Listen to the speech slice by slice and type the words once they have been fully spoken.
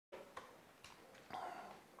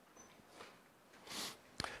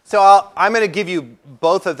So I'm going to give you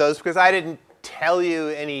both of those because I didn't tell you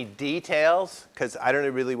any details because I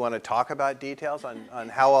don't really want to talk about details on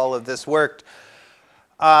how all of this worked.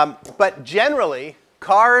 But generally,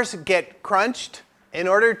 cars get crunched in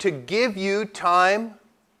order to give you time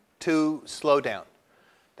to slow down.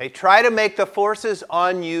 They try to make the forces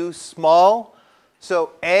on you small.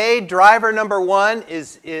 So driver number one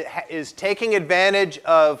is taking advantage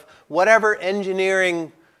of whatever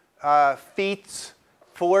engineering feats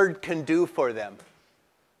Ford can do for them,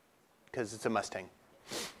 because it's a Mustang.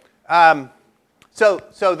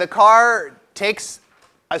 So the car takes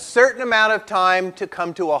a certain amount of time to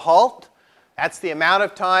come to a halt. That's the amount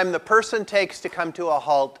of time the person takes to come to a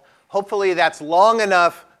halt. Hopefully that's long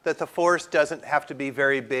enough that the force doesn't have to be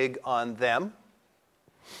very big on them.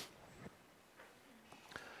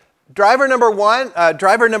 Driver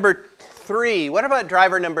number three. What about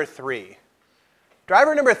driver number three?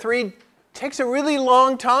 Driver number three takes a really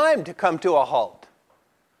long time to come to a halt.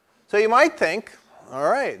 So you might think, all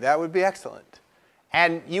right, that would be excellent.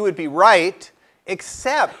 And you would be right,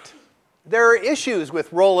 except there are issues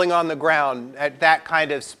with rolling on the ground at that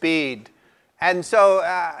kind of speed. And so,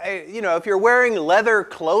 if you're wearing leather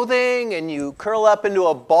clothing and you curl up into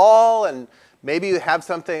a ball and maybe you have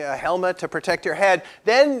a helmet to protect your head,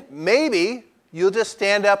 then maybe you'll just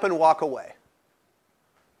stand up and walk away.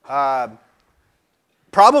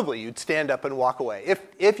 Probably you'd stand up and walk away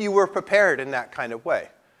if you were prepared in that kind of way.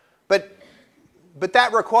 But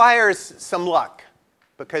that requires some luck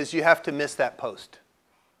because you have to miss that post.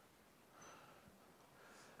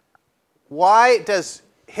 Why does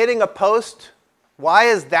hitting a post, why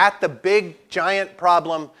is that the big giant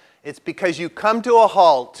problem? It's because you come to a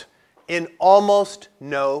halt in almost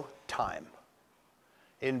no time.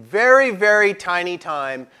 In very, very tiny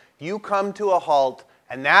time, you come to a halt,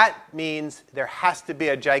 and that means there has to be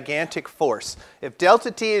a gigantic force. If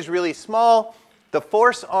delta t is really small, the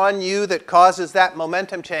force on you that causes that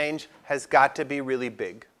momentum change has got to be really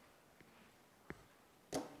big.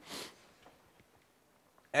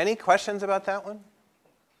 Any questions about that one?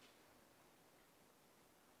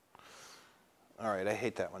 All right, I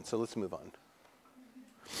hate that one, so let's move on.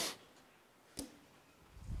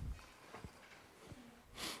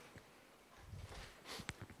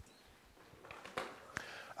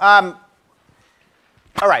 All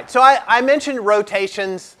right, so I mentioned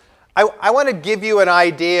rotations. I want to give you an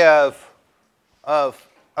idea of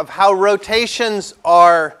how rotations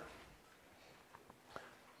are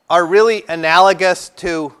really analogous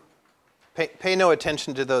to, pay no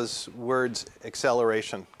attention to those words,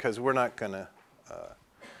 acceleration, because we're not going to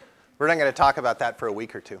talk about that for a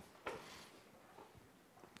week or two.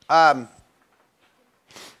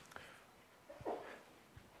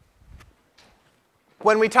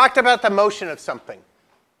 When we talked about the motion of something,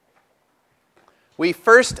 we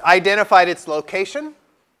first identified its location,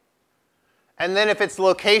 and then if its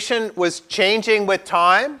location was changing with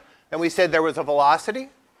time, then we said there was a velocity.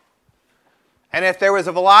 And if there was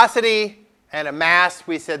a velocity and a mass,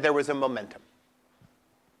 we said there was a momentum.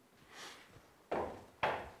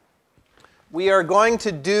 We are going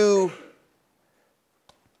to do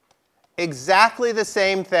exactly the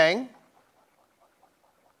same thing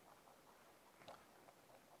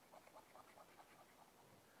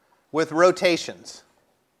with rotations.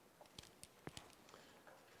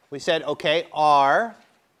 We said, okay, R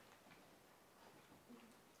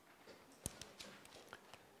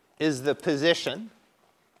is the position.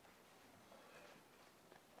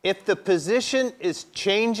 If the position is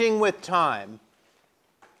changing with time,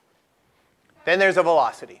 then there's a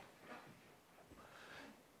velocity.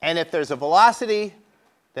 And if there's a velocity,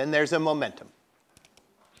 then there's a momentum.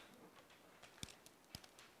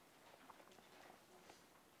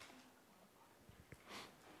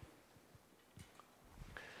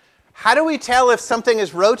 How do we tell if something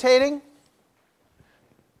is rotating?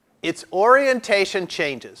 Its orientation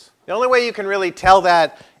changes. The only way you can really tell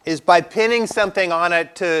that is by pinning something on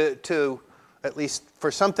it to at least for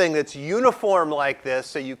something that's uniform like this,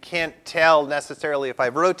 so you can't tell necessarily if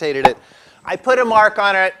I've rotated it. I put a mark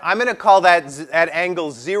on it. I'm going to call that at angle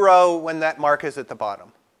 0 when that mark is at the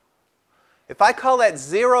bottom. If I call that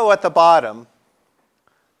 0 at the bottom,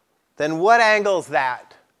 then what angle is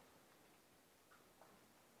that?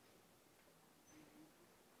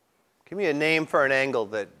 Give me a name for an angle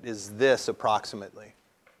that is this approximately.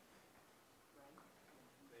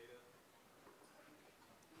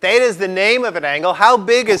 Theta is the name of an angle. How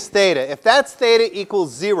big is theta? If that's theta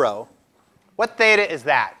equals 0, what theta is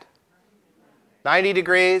that? 90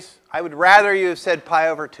 degrees? I would rather you have said pi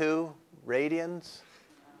over 2 radians.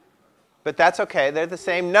 But that's okay. They're the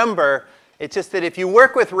same number. It's just that if you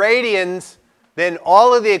work with radians, then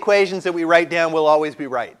all of the equations that we write down will always be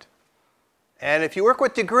right. And if you work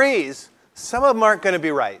with degrees, some of them aren't going to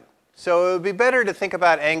be right. So it would be better to think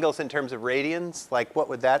about angles in terms of radians. Like, what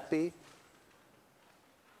would that be?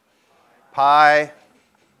 Pi,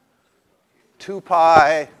 2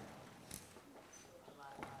 pi,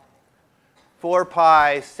 4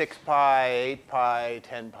 pi, 6 pi, 8 pi,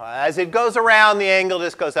 10 pi. As it goes around, the angle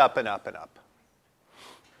just goes up and up and up.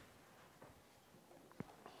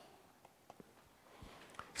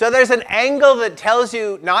 So there's an angle that tells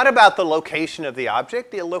you not about the location of the object.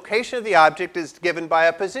 The location of the object is given by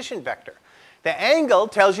a position vector. The angle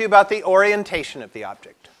tells you about the orientation of the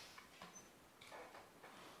object.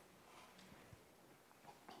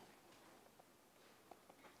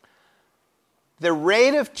 The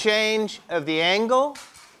rate of change of the angle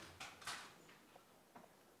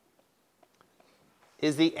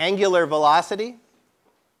is the angular velocity.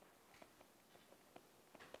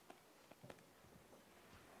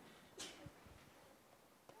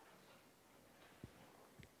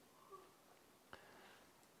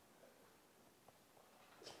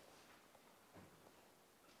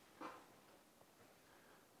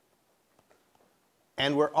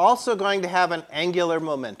 And we're also going to have an angular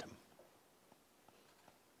momentum.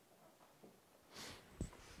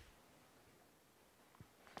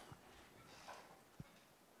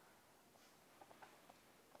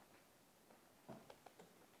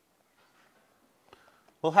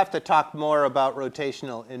 We'll have to talk more about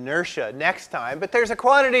rotational inertia next time, but there's a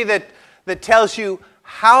quantity that tells you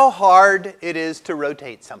how hard it is to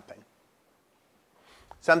rotate something.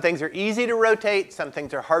 Some things are easy to rotate, some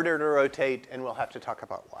things are harder to rotate, and we'll have to talk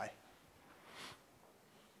about why.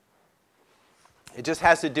 It just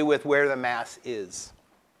has to do with where the mass is.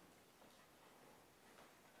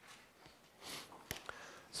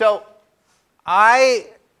 So I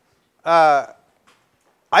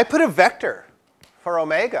put a vector for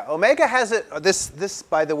omega. Omega has this,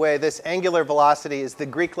 by the way, this angular velocity is the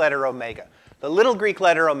Greek letter omega. The little Greek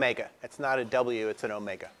letter omega. It's not a W, it's an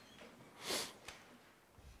omega.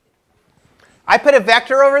 I put a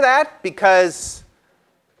vector over that because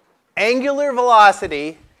angular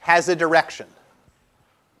velocity has a direction.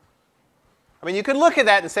 I mean, you could look at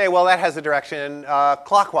that and say, well, that has a direction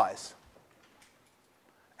clockwise.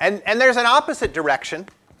 And there's an opposite direction.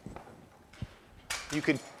 You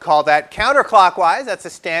could call that counterclockwise. That's a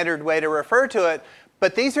standard way to refer to it.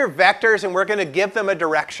 But these are vectors, and we're going to give them a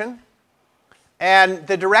direction. And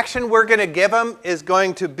the direction we're going to give them is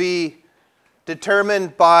going to be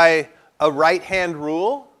determined by a right-hand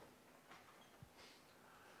rule.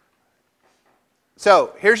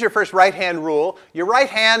 So here's your first right-hand rule. Your right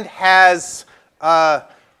hand has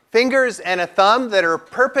fingers and a thumb that are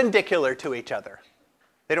perpendicular to each other.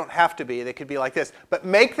 They don't have to be. They could be like this. But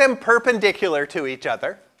make them perpendicular to each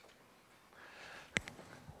other.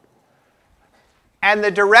 And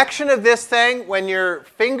the direction of this thing, when your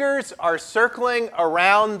fingers are circling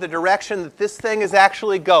around the direction that this thing is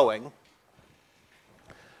actually going,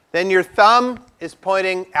 then your thumb is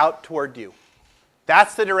pointing out toward you.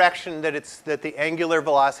 That's the direction that the angular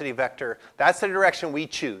velocity vector, that's the direction we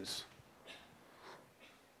choose.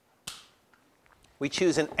 We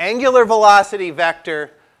choose an angular velocity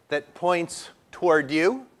vector that points toward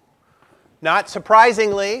you. Not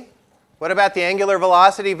surprisingly, what about the angular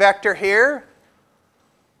velocity vector here?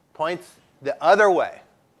 Points the other way.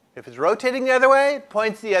 If it's rotating the other way, it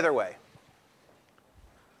points the other way.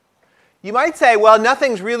 You might say, well,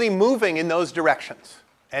 nothing's really moving in those directions.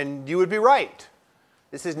 And you would be right.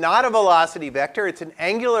 This is not a velocity vector. It's an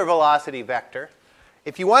angular velocity vector.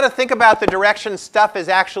 If you want to think about the direction stuff is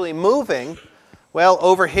actually moving, well,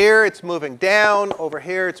 over here it's moving down. Over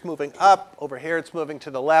here it's moving up. Over here it's moving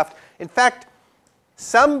to the left. In fact,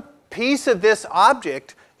 some piece of this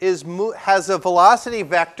object has a velocity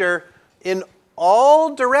vector in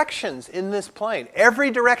all directions in this plane.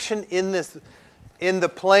 Every direction in the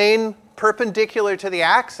plane perpendicular to the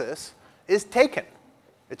axis is taken.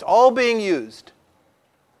 It's all being used.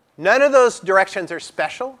 None of those directions are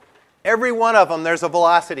special. Every one of them, there's a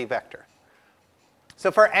velocity vector.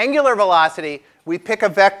 So for angular velocity, we pick a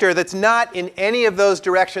vector that's not in any of those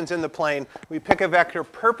directions in the plane. We pick a vector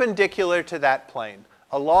perpendicular to that plane,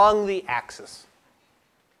 along the axis.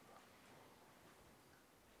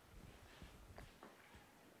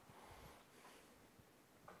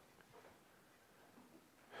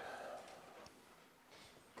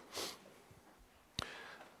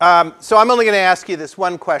 So I'm only going to ask you this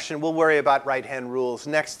one question. We'll worry about right-hand rules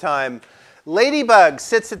next time. Ladybug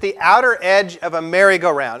sits at the outer edge of a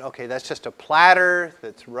merry-go-round. OK, that's just a platter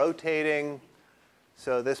that's rotating.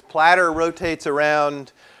 So this platter rotates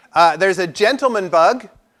around. There's a gentleman bug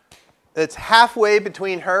it's halfway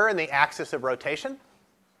between her and the axis of rotation.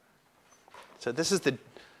 So this is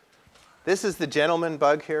the gentleman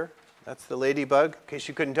bug here. That's the ladybug, in case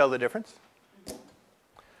you couldn't tell the difference.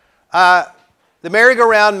 The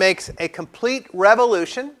merry-go-round makes a complete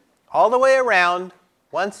revolution all the way around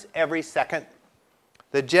once every second.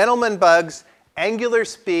 The gentleman bug's angular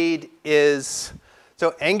speed is,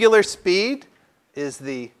 so angular speed is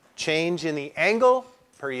the change in the angle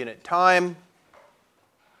per unit time.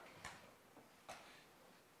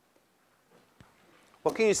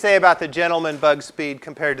 What can you say about the gentleman bug speed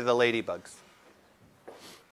compared to the ladybugs?